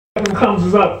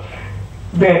comes up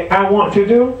that I want to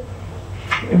do,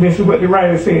 and this is what the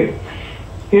writer said.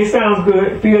 It sounds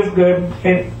good, feels good,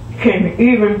 and can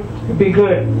even be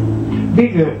good.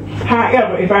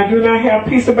 However, if I do not have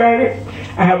peace about it,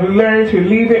 I have learned to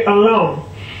leave it alone.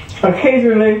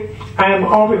 Occasionally, I am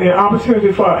offered an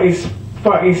opportunity for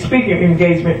a speaking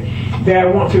engagement that I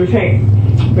want to take,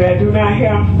 but I do not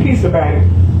have peace about it.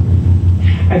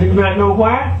 I do not know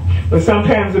why, but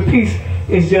sometimes the peace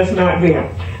is just not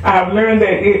there. I have learned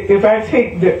that if I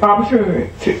take the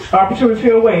opportunity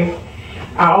away,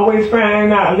 I always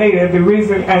find out later the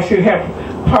reason I should have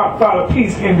followed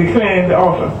peace and declined the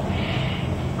offer.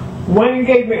 One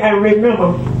engagement I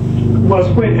remember was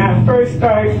when I first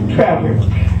started traveling.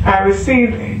 I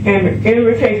received an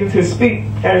invitation to speak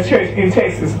at a church in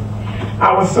Texas.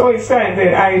 I was so excited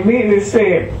that I immediately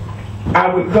said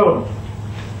I would go.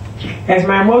 As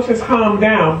my emotions calmed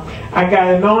down, I got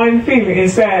an annoying feeling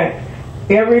inside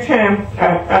every time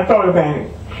I thought about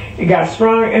it. It got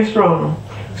stronger and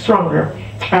stronger.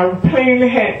 I plainly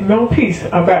had no peace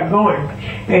about going,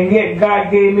 and yet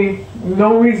God gave me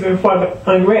no reason for the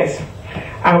unrest.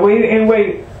 I waited and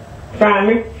waited.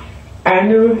 Finally, I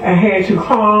knew I had to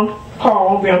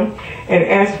call them and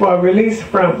ask for a release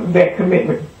from that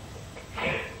commitment.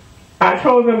 I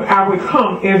told them I would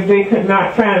come if they could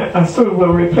not find a suitable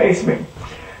replacement.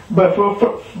 But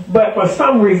for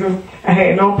some reason, I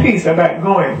had no peace about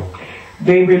going.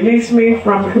 They released me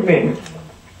from the commitment.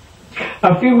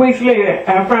 A few weeks later,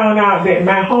 I found out that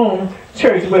my home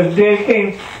church was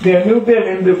dedicating their new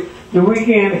building the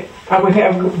weekend I would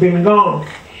have been gone.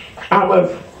 I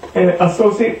was an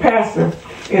associate pastor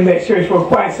in that church for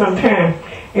quite some time,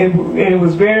 and it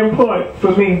was very important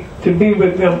for me to be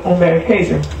with them on that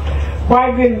occasion.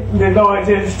 Why didn't the Lord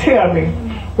just tell me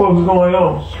what was going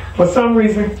on? For some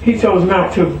reason, He chose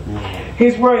not to.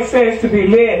 His word says to be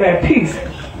led by peace.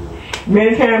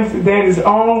 Many times that is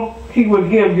all He will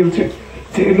give you to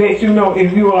let you know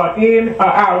if you are in or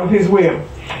out of His will.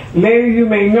 Later you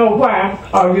may know why,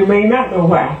 or you may not know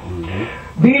why.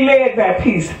 Be led by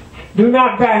peace. Do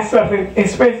not buy something,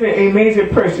 especially a major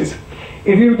purchase,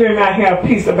 if you do not have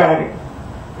peace about it.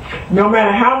 No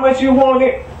matter how much you want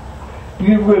it,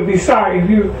 you will be sorry if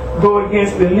you go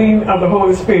against the leading of the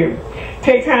Holy Spirit.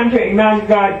 Take time to acknowledge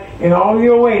God in all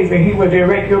your ways, and He will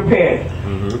direct your path.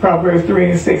 Proverbs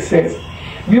 3:6 says.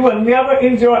 You will never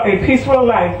enjoy a peaceful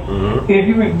life if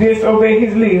you disobey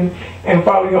His leading and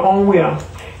follow your own will.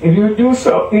 If you do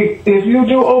so, if you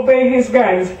do obey His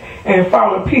guidance and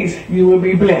follow peace, you will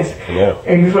be blessed. Yeah.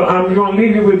 And so I'm going to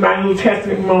leave you with my little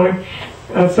testimony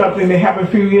of something that happened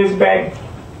a few years back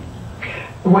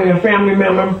when a family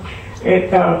member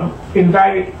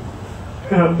invited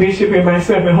Bishop and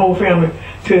myself and whole family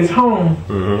to his home.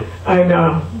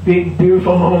 And big,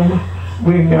 beautiful home.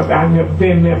 I've never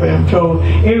been there, but I'm told.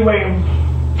 Anyway,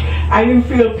 I didn't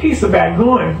feel peace about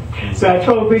going. So I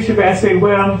told Bishop, I said,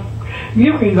 well,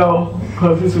 you can go,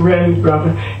 because it's a relative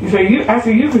brother. I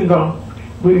said, you can go.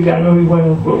 I know he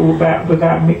wasn't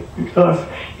without me, us.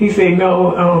 He said,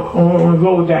 no, I don't want to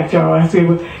go without y'all. I said,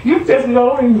 well, you just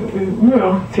go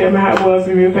and, tell me how it was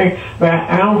and everything. But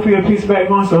I don't feel peace about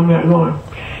going, so I'm not going.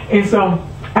 And so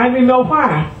I didn't know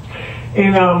why.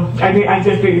 And I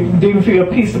just didn't feel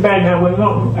peace about it, and I wasn't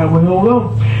going to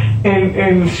go.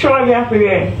 And shortly after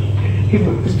that, he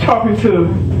was talking to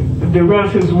the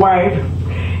relative's wife,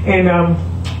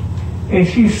 and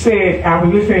she said, I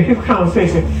was listening to his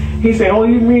conversation. He said, oh,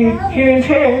 you mean he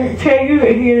didn't tell you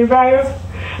that he invited us?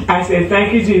 I said,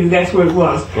 thank you, Jesus, that's what it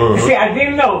was. See, I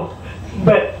didn't know,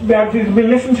 but I've just been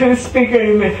listening to the speaker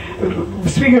and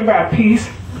speaking about peace,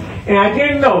 and I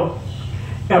didn't know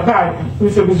about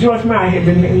it. It was George Meyer had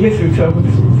been listening to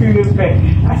a few years back.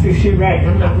 I said, she's right,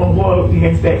 I'm not going to war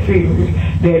against that feeling,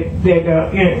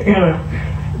 that inner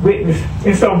witness.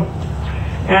 And so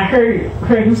I heard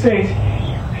him say,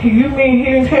 you mean he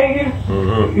didn't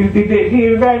tell you? Did he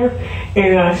invite her?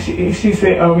 And she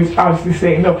said, obviously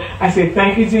said no. I said,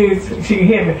 thank you, Jesus. She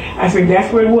hear me. I said,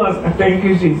 that's what it was. Thank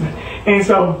you, Jesus. And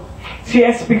so she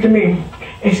asked to speak to me.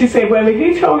 And she said, well, if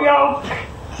he told y'all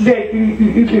that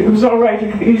it was all right,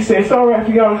 he said, it's all right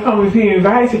for y'all to come if he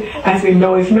invites you. I said,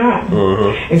 no, it's not.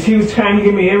 And she was trying to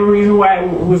give me every reason why it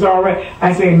was all right.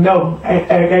 I said, no. I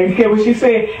didn't care what she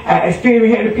said. I still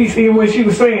had the peace even when she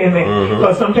was saying that.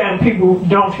 Because sometimes people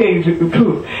don't tell you the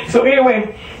truth. So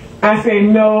anyway, I said,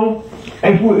 no.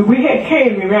 If we had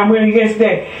came, and I went against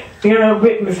that inner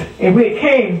witness, and we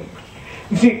came,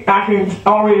 I can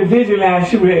already visualize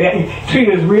she would treat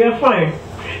us real funny.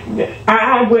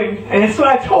 I wouldn't, and so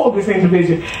I told this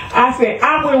individual, I said,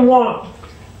 I wouldn't want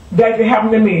that to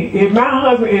happen to me. If my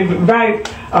husband invited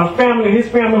a family, his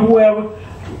family, whoever,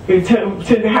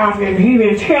 to the house and he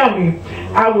didn't tell me,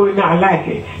 I would not like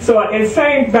it. So by the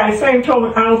same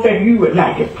token, I don't think you would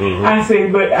like it. I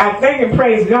said, but I thank and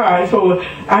praise God. So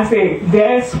I said,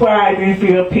 that's why I didn't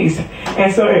feel peace.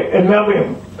 And so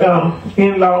another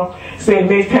in-law said,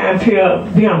 next time tell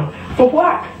them. For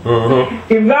what?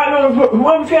 If God don't,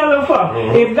 what I'm telling them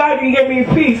for? If God didn't give me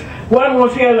peace, what I'm going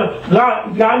to tell them?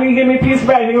 God didn't give me peace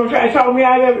back. They're going to try to talk me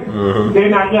out of it? They're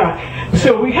not God.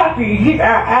 So we have to keep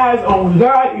our eyes on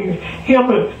God and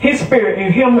His Spirit,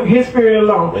 and His Spirit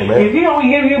alone. Amen. If He don't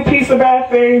give you peace about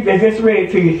things, they just read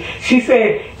it to you. She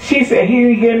said, He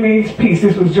didn't give me peace.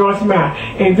 This was Joyce's mouth.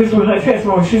 And this was her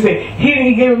testimony. She said, He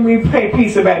didn't give me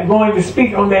peace about going to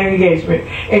speak on that engagement.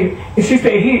 And she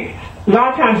said, a lot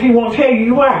of times He won't tell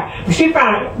you why. She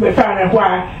found out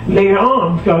why later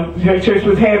on, because her church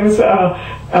was having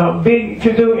a big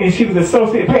to do, and she was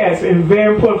associate pastor, and it was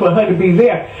very important for her to be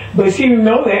there. But she didn't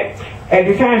know that. At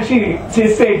the time, she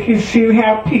just said she didn't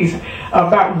have peace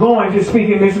about going to speak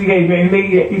in this engagement,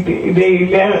 and they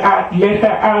let her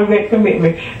out of that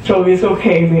commitment. So it's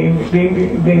okay.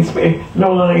 They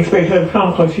no longer expect her to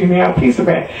come because she didn't have peace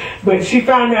about it. But she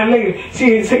found out later.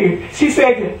 She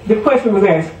said the question was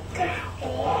asked,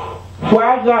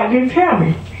 why God didn't tell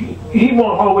me? He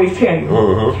won't always tell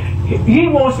you. He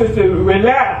wants us to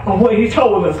rely on what He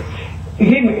told us.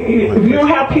 If you don't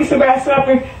have peace about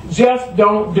something, just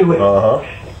don't do it.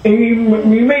 And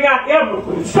you may not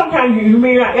ever, sometimes you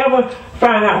may not ever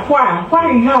find out why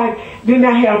God did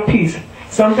not have peace.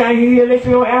 Sometimes He'll let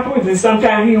you know afterwards, and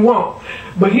sometimes He won't.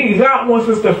 But God wants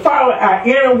us to follow our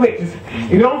inner witness.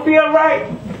 You don't feel right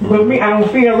with me, I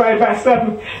don't feel right about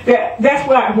something. That's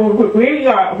why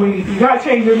when God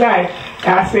changed your life,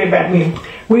 I say about me,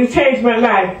 when He changed my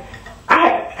life,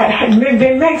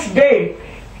 the next day,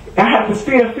 I have to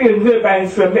still feel good about it.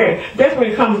 So that's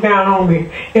when it comes down on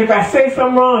me. If I say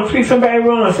something wrong, treat somebody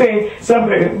wrong, or say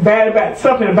something bad about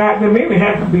them, it doesn't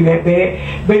have to be that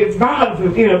bad, but it bothers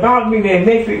me that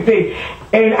next day.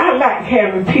 And I like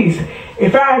having peace.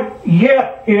 If I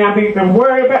yell and I'm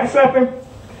worried about something,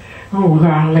 oh God,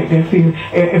 I don't like that feeling.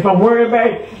 And if I'm worried about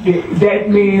it, that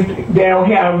means they don't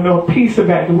have no peace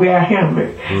about the way I handle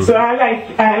it. So I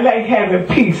like having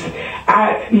peace.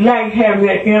 I like having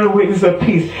that inner witness of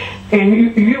peace. And you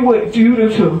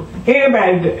do too.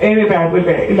 Anybody would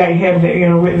like having that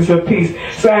inner witness of peace.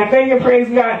 So I thank and praise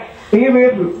God. Even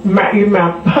if my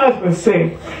husband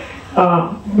say,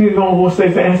 we're going to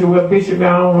say to answer, well, Bishop,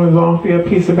 I don't want to go and feel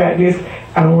peace about this.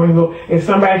 I don't want to go. If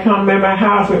somebody comes in my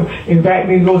house and invite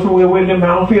me to go somewhere with them, I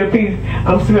don't feel peace.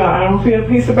 I don't feel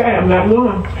peace about it. I'm not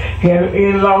going. Have an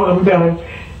in-law, I'm done.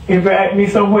 Invite me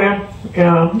somewhere,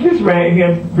 just right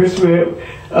here, Bristol,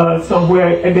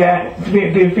 somewhere that I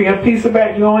didn't feel peace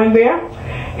about going there.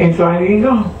 And so I didn't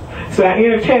go. So I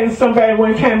entertained somebody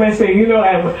one time. I said,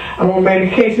 I'm on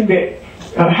medication that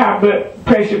high blood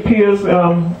pressure pills,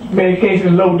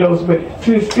 medication, low dose, but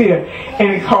still, and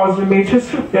it causes me to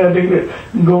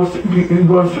go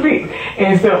to sleep.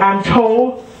 And so I'm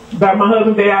told by my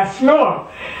husband that I snore.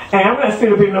 And I'm not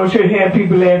sitting up in no church having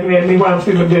people laughing at me while I'm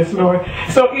sitting up there snoring.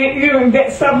 So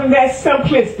that's something that's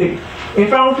simplistic.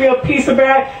 If I don't feel peace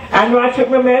about it, I know I took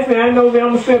my medicine, I know that I'm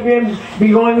going to sit there and be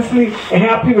going to sleep and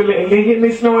have people, they hear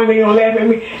me snoring, they're going to laugh at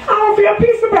me. I don't feel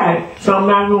peace about it, so I'm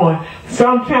not going.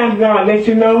 Sometimes God lets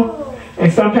you know,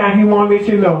 and sometimes He won't let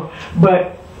you know.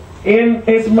 But He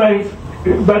doesn't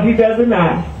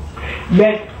not.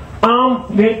 Let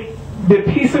the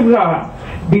peace of God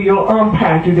be your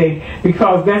umpire today,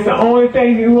 because that's the only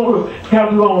thing you want to have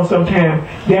to go on sometimes.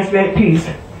 That's that peace.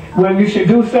 Whether you should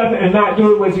do something and not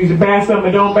do it, whether you should buy something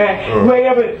or don't buy it,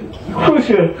 whatever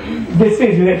crucial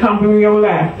decision that comes in your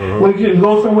life, whether you should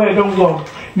go somewhere or don't go,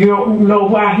 you don't know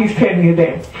why He's telling you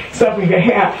that. Something can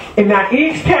happen. And now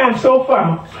each time so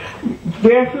far,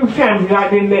 very few times God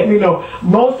didn't let me know.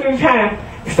 Most of the time,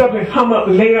 something come up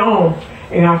later on,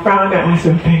 and I found out, I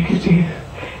said, thank you, Jesus.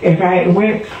 If I had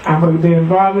went, I would have been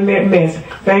involved in that mess.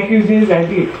 Thank you, Jesus. I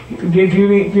did. You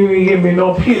didn't give me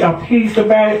no peace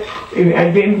about it. I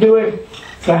didn't do it.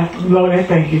 So, Lord, I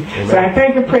thank you. Amen. So I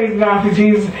thank and praise God for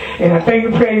Jesus. And I thank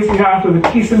and praise God for the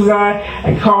peace of God.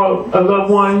 I called a loved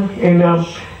one and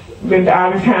been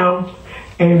out of town.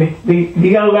 And they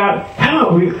yelled out,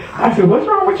 oh, I said, what's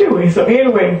wrong with you? And so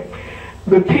anyway,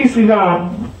 the peace of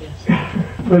God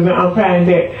was I'm finding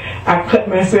that I cut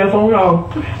myself on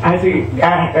off. I said,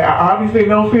 I obviously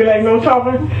don't feel like no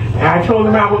talking. I told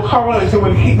him I would call and so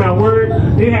to keep my word.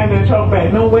 Didn't time to talk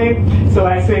back no way. So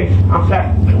I said,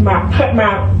 cut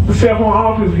my cell phone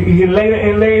off later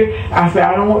and later. I said,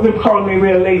 I don't want them calling me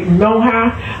real late. No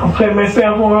how. I'm cutting my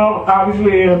cell phone off.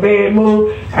 Obviously in a bad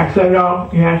mood. I cut it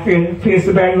off. I feel pissed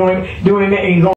about doing that and going